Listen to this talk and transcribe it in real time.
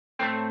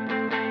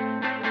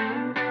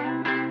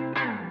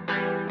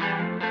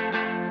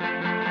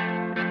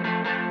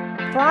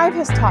Thrive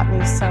has taught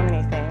me so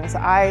many things.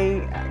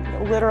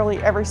 Literally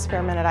every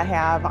spare minute I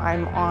have,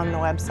 I'm on the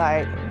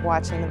website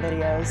watching the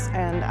videos,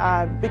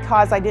 and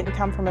because I didn't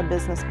come from a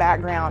business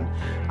background,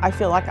 I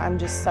feel like I'm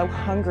just so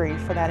hungry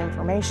for that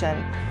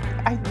information.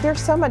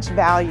 There's so much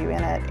value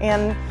in it,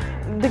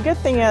 and the good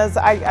thing is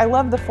I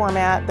love the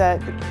format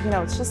that,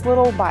 it's just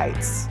little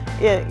bites.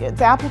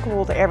 It's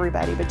applicable to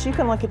everybody, but you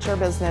can look at your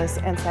business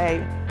and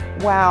say,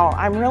 wow,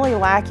 I'm really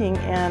lacking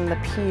in the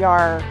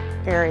PR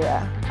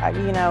area,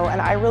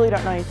 and I really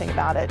don't know anything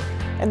about it.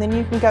 And then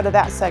you can go to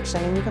that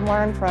section and you can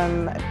learn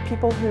from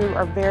people who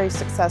are very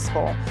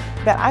successful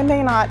that I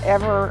may not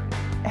ever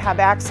have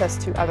access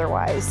to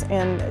otherwise.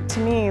 And to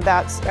me, you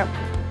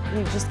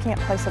just can't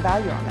place a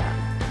value on that.